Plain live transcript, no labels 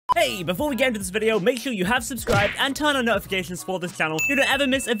Hey, before we get into this video, make sure you have subscribed and turn on notifications for this channel so you don't ever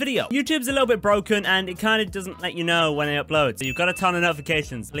miss a video. YouTube's a little bit broken and it kind of doesn't let you know when I upload, so you've got to turn on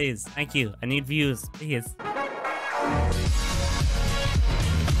notifications, please. Thank you. I need views, please.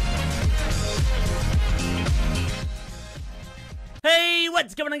 Hey,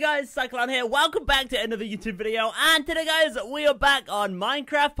 what's going on guys? Cyclone here. Welcome back to another YouTube video, and today guys, we are back on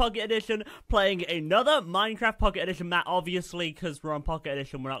Minecraft Pocket Edition, playing another Minecraft Pocket Edition map, obviously, because we're on Pocket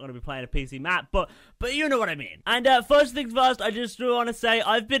Edition, we're not going to be playing a PC map, but you know what I mean. And first things first, I just want to say,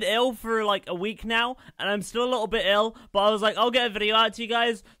 I've been ill for like a week now, and I'm still a little bit ill, but I was like, I'll get a video out to you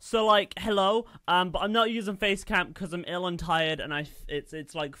guys, so like, hello, but I'm not using Facecam because I'm ill and tired, and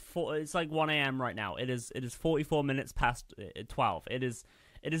it's like 1 AM right now. It is 44 minutes past 12. It is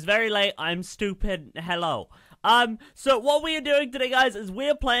very late. I'm stupid. Hello. So what we are doing today, guys, is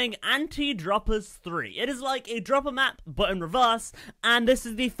we're playing Anti-Droppers 3. It is like a dropper map, but in reverse, and this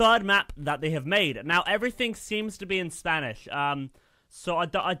is the third map that they have made. Now, everything seems to be in Spanish. So I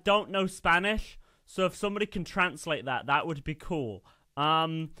don't know Spanish, so if somebody can translate that, that would be cool.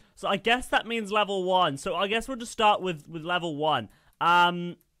 So I guess that means level 1. So I guess we'll just start with level 1.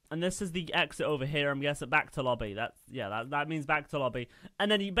 And this is the exit over here. I'm guessing back to lobby. That means back to lobby. And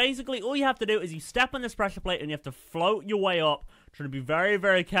then you basically, all you have to do is you step on this pressure plate and you have to float your way up. Trying to be very,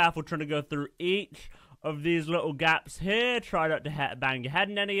 very careful, trying to go through each of these little gaps here. Try not to bang your head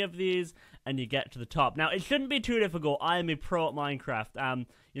in any of these, and you get to the top. Now, it shouldn't be too difficult. I am a pro at Minecraft.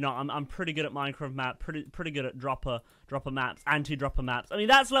 You know, I'm pretty good at Minecraft map, pretty good at dropper maps, anti-dropper maps. I mean,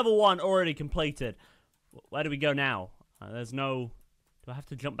 that's level 1 already completed. Where do we go now? There's no... Do I have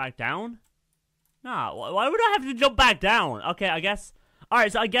to jump back down? Nah, why would I have to jump back down? Okay, I guess...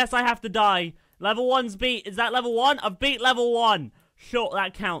 Alright, so I guess I have to die. Level 1's beat. Is that level 1? I've beat level 1. Sure,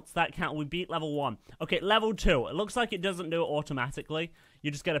 that counts. That counts. We beat level 1. Okay, level 2. It looks like it doesn't do it automatically. You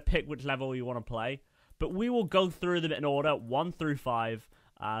just get to pick which level you want to play. But we will go through them in order, 1 through 5.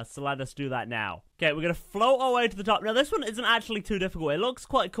 So let us do that now. Okay, we're going to float our way to the top. Now, this one isn't actually too difficult. It looks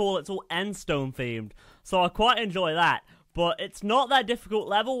quite cool. It's all endstone themed. So I quite enjoy that. But it's not that difficult.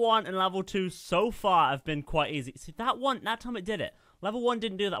 Level 1 and level 2 so far have been quite easy. See, that time it did it. Level 1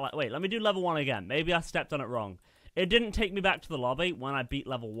 didn't do that. Like, wait, let me do level 1 again. Maybe I stepped on it wrong. It didn't take me back to the lobby when I beat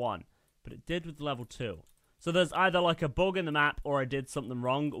level 1. But it did with level 2. So there's either like a bug in the map or I did something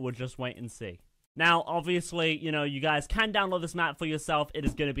wrong. We'll just wait and see. Now, obviously, you know, you guys can download this map for yourself. It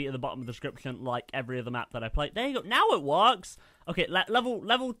is going to be at the bottom of the description like every other map that I play. There you go. Now it works. Okay,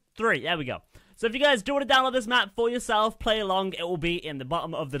 level 3. There we go. So if you guys do want to download this map for yourself, play along, it will be in the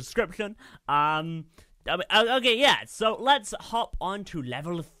bottom of the description. Okay, yeah, so let's hop on to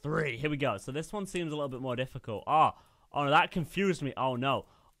level 3. Here we go. So this one seems a little bit more difficult. Oh no, that confused me. Oh no,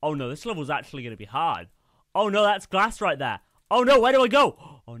 this level's actually going to be hard. Oh no, that's glass right there. Oh no, where do I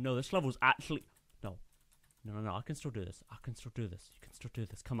go? Oh no, this level's actually... No, I can still do this. I can still do this. You can still do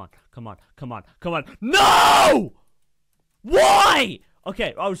this. Come on. No! Why?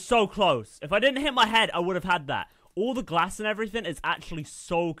 Okay, I was so close. If I didn't hit my head, I would have had that. All the glass and everything is actually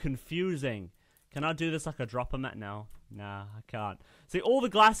so confusing. Can I do this like a dropper map? No. Nah, I can't. See, all the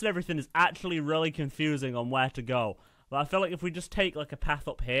glass and everything is actually really confusing on where to go. But I feel like if we just take like a path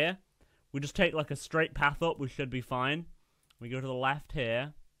up here, we just take like a straight path up, we should be fine. We go to the left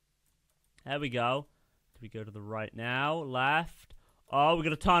here. There we go. We go to the right now, left. Oh, we're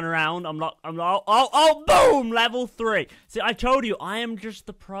gonna turn around. Oh, boom! Level 3. See, I told you, I am just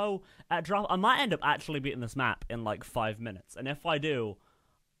the pro at drop. I might end up actually beating this map in like 5 minutes. And if I do,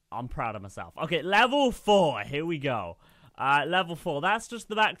 I'm proud of myself. Okay, level 4. Here we go. Level 4. That's just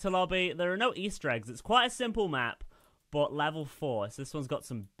the back to lobby. There are no Easter eggs. It's quite a simple map, but level 4. So this one's got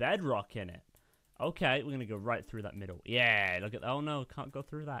some bedrock in it. Okay, we're gonna go right through that middle. Yeah, look at that. Oh no, can't go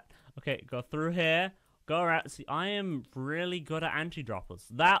through that. Okay, go through here. Go around. See, I am really good at anti-droppers.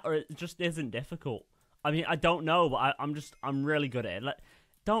 That or it just isn't difficult. I mean, I don't know, but I'm really good at it.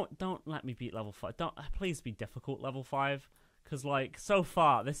 Don't let me beat level 5. Don't please be difficult level 5, because like so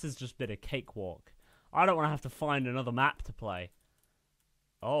far this has just been a cakewalk. I don't want to have to find another map to play.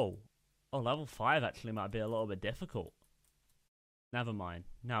 Oh, level 5 actually might be a little bit difficult. Never mind.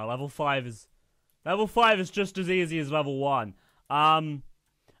 No, level 5 is just as easy as level 1.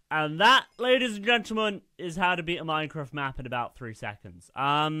 And that, ladies and gentlemen, is how to beat a Minecraft map in about 3 seconds.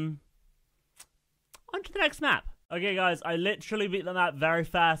 On to the next map. Okay, guys, I literally beat the map very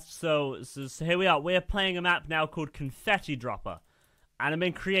fast, so here we are. We're playing a map now called Confetti Dropper. And I'm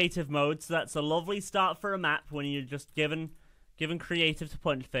in creative mode, so that's a lovely start for a map when you're just given creative to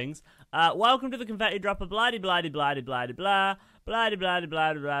punch things. Welcome to the Confetti Dropper, blah-de-blah-de-blah-de-blah-de-blah,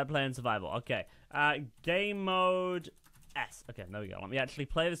 blah-de-blah-de-blah-de-blah, playing survival. Okay, game mode... S. Okay, there we go. Let me actually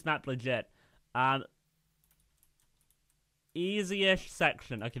play this map legit. Easy-ish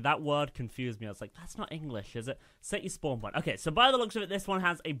section. Okay, that word confused me. I was like, that's not English, is it? Set your spawn point. Okay, so by the looks of it, this one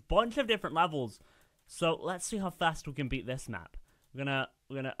has a bunch of different levels. So let's see how fast we can beat this map. We're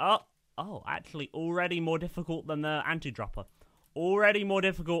gonna, oh, actually, already more difficult than the anti-dropper. Already more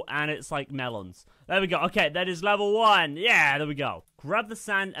difficult, and it's like melons. There we go. Okay, that is level 1. Yeah, there we go. Grab the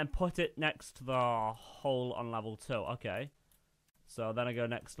sand and put it next to the hole on level 2. Okay. So then I go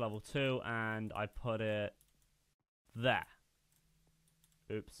next to level 2, and I put it there.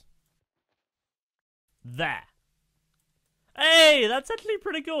 Oops. There. Hey, that's actually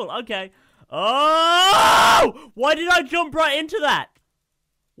pretty cool. Okay. Oh! Why did I jump right into that?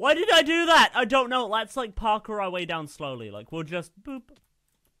 Why did I do that? I don't know. Let's, like, parkour our way down slowly. Like, we'll just boop,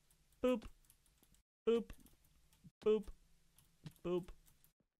 boop, boop, boop, boop,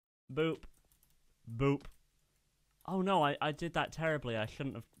 boop, boop. Oh, no, I did that terribly. I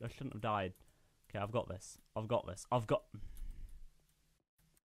shouldn't have died. Okay, I've got this.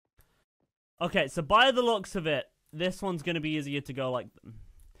 Okay, so by the looks of it, this one's going to be easier to go like...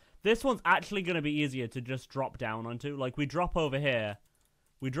 This one's actually going to be easier to just drop down onto. Like, we drop over here.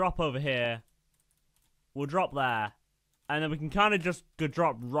 We drop over here. We'll drop there. And then we can kind of just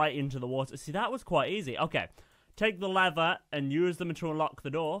drop right into the water. See, that was quite easy. Okay, take the lever and use them to unlock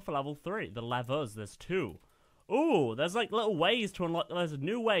the door for level 3. The levers, there's 2. Ooh, there's like little ways to unlock... There's a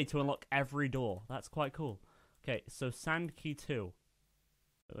new way to unlock every door. That's quite cool. Okay, so sand key 2.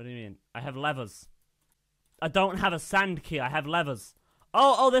 What do you mean? I have levers. I don't have a sand key. I have levers.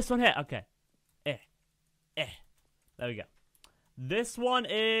 Oh, this one here. Okay. There we go. This one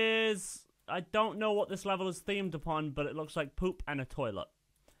is... I don't know what this level is themed upon, but it looks like poop and a toilet.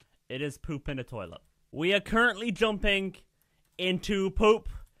 It is poop in a toilet. We are currently jumping into poop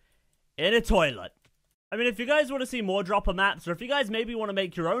in a toilet. I mean, if you guys want to see more dropper maps, or if you guys maybe want to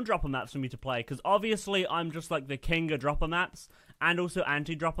make your own dropper maps for me to play, because obviously I'm just like the king of dropper maps, and also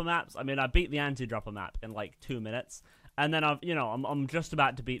anti-dropper maps. I mean, I beat the anti-dropper map in like 2 minutes, and then I'm just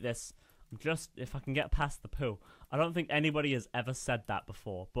about to beat this. If I can get past the poo. I don't think anybody has ever said that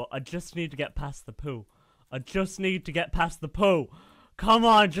before, but I just need to get past the poo. I just need to get past the poo. Come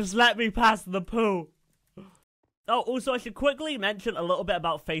on, just let me pass the poo. Oh, also, I should quickly mention a little bit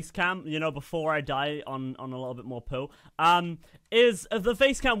about Facecam, before I die on a little bit more poo. The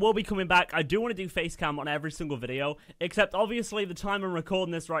Facecam will be coming back. I do want to do Facecam on every single video, except obviously the time I'm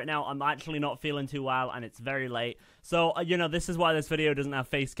recording this right now, I'm actually not feeling too well, and it's very late. So, this is why this video doesn't have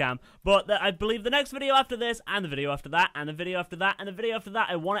Facecam. But I believe the next video after this, and the video after that, and the video after that, and the video after that,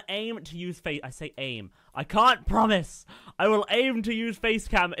 I want to aim to use I say aim. I can't promise. I will aim to use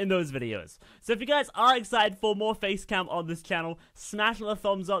Facecam in those videos. So if you guys are excited for more Facecam on this channel, smash the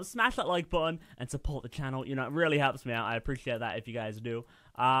thumbs up, smash that like button, and support the channel. It really helps me out. I appreciate that if you guys do.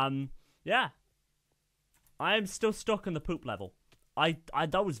 Yeah. I am still stuck in the poop level.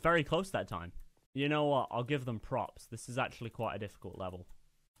 That was very close that time. You know what? I'll give them props. This is actually quite a difficult level.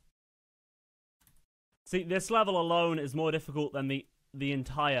 See, this level alone is more difficult than the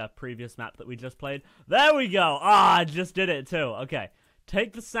entire previous map that we just played. There we go! Ah, I just did it too. Okay.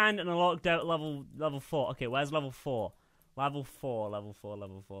 Take the sand and unlock down level 4. Okay, where's level 4? Level 4.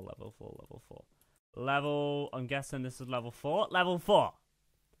 I'm guessing this is level 4. Level 4!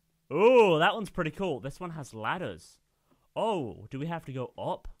 Ooh, that one's pretty cool. This one has ladders. Oh, do we have to go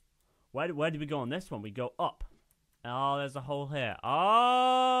up? Where do we go on this one? We go up. Oh, there's a hole here.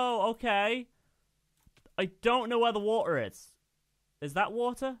 Oh, okay. I don't know where the water is. Is that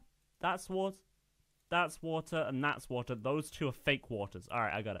water? That's water. That's water, and that's water. Those two are fake waters.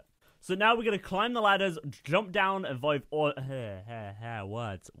 Alright, I got it. So now we're going to climb the ladders, jump down, avoid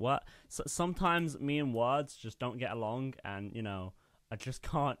words. What? So, sometimes me and words just don't get along, and, I just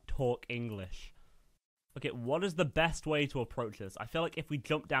can't talk English. Okay, what is the best way to approach this? I feel like if we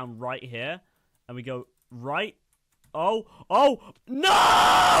jump down right here, and we go right... Oh,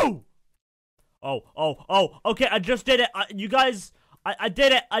 no! Okay, I just did it. You guys... I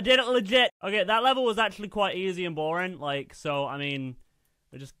did it. I did it legit. Okay, that level was actually quite easy and boring. So, I mean,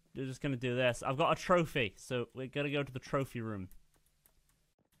 we're just gonna do this. I've got a trophy, so we're gonna go to the trophy room.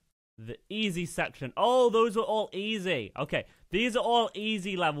 The easy section. Oh, those were all easy. Okay, these are all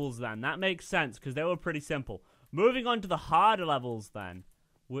easy levels then. That makes sense, because they were pretty simple. Moving on to the harder levels then,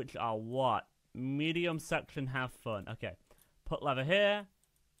 which are what? Medium section, have fun. Okay, put lever here,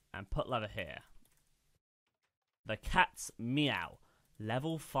 and put lever here. The cat's meow.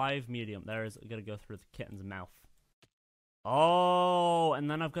 Level 5 medium. There is going to go through the kitten's mouth. Oh, and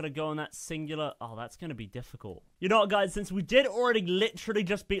then I've got to go on that singular. Oh, that's going to be difficult. You know what, guys? Since we did already literally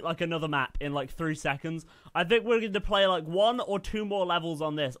just beat, like, another map in, like, 3 seconds, I think we're going to play, like, 1 or 2 more levels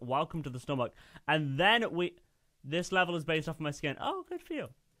on this. Welcome to the stomach. And then this level is based off of my skin. Oh, good for you.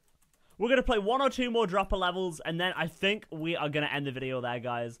 We're going to play 1 or 2 more dropper levels, and then I think we are going to end the video there,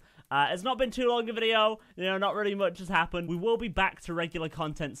 guys. It's not been too long a video, you know, not really much has happened. We will be back to regular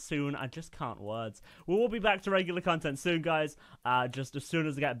content soon. I just can't words. We will be back to regular content soon, guys, just as soon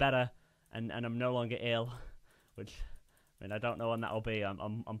as I get better and I'm no longer ill, which, I mean, I don't know when that'll be.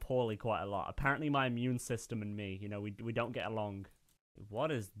 I'm poorly quite a lot. Apparently my immune system and me, you know, we don't get along. What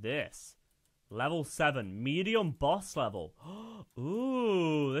is this? Level 7, medium boss level.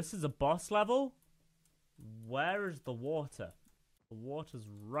 Ooh, this is a boss level? Where is the water? The water's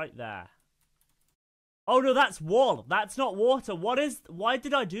right there. Oh no, that's wall. That's not water. Why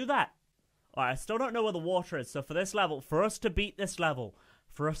did I do that? Alright, I still don't know where the water is. So for this level, for us to beat this level,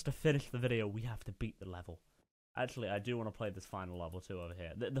 for us to finish the video, we have to beat the level. Actually, I do want to play this final level too over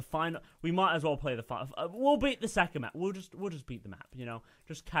here. The final, we might as well play the final. We'll beat the second map. We'll just beat the map, you know,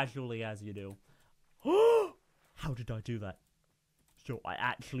 just casually as you do. How did I do that? So I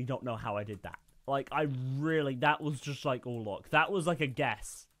actually don't know how I did that. Like, that was just like, oh, look. That was like a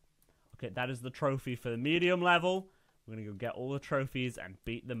guess. Okay, that is the trophy for the medium level. We're gonna go get all the trophies and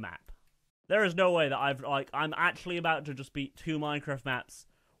beat the map. There is no way that I'm actually about to just beat 2 Minecraft maps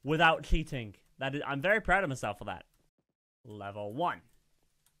without cheating. I'm very proud of myself for that. Level 1.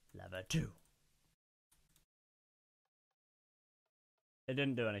 Level 2. It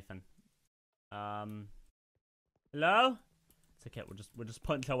didn't do anything. Hello? It's okay, we'll just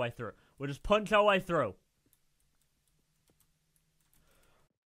punch our way through. We'll just punch our way through.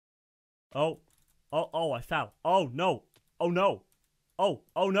 Oh, I fell. Oh no. Oh no. Oh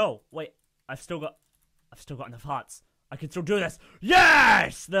no. Wait, I've still got enough hearts. I can still do this.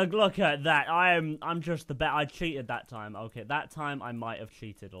 Yes! Look at that. I'm just the best. I cheated that time. Okay, that time I might have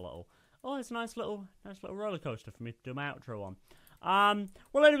cheated a little. Oh, it's a nice little roller coaster for me to do my outro on.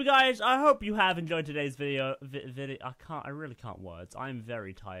 Well, anyway, guys, I hope you have enjoyed today's video. I really can't words. I'm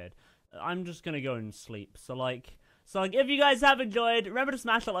very tired. I'm just gonna go and sleep. So like, if you guys have enjoyed, remember to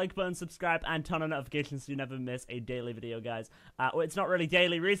smash that like button, subscribe, and turn on notifications so you never miss a daily video, guys. Well, it's not really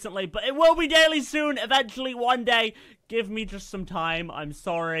daily recently, but it will be daily soon, eventually, one day. Give me just some time. I'm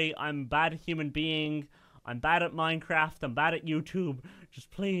sorry. I'm a bad human being. I'm bad at Minecraft. I'm bad at YouTube.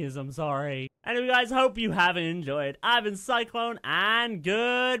 Just please, I'm sorry. Anyway, guys, hope you have enjoyed. I've been Cyclone, and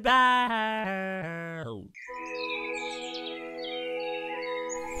goodbye.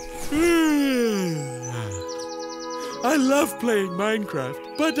 I love playing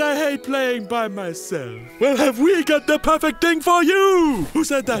Minecraft, but I hate playing by myself. Well, have we got the perfect thing for you? Who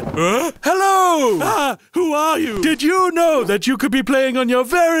said that? Huh? Hello! Who are you? Did you know that you could be playing on your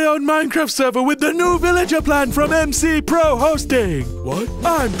very own Minecraft server with the new villager plan from MC Pro Hosting? What?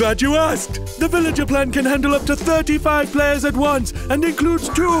 I'm glad you asked. The villager plan can handle up to 35 players at once and includes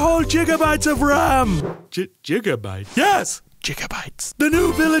 2 whole gigabytes of RAM. Gigabytes? Yes! Gigabytes. The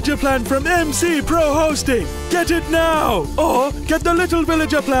new villager plan from MC Pro Hosting. Get it now! Or get the little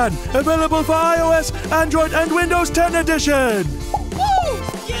villager plan, available for iOS, Android, and Windows 10 edition. Woo!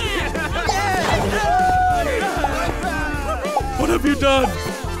 Yeah! Yeah! What have you done?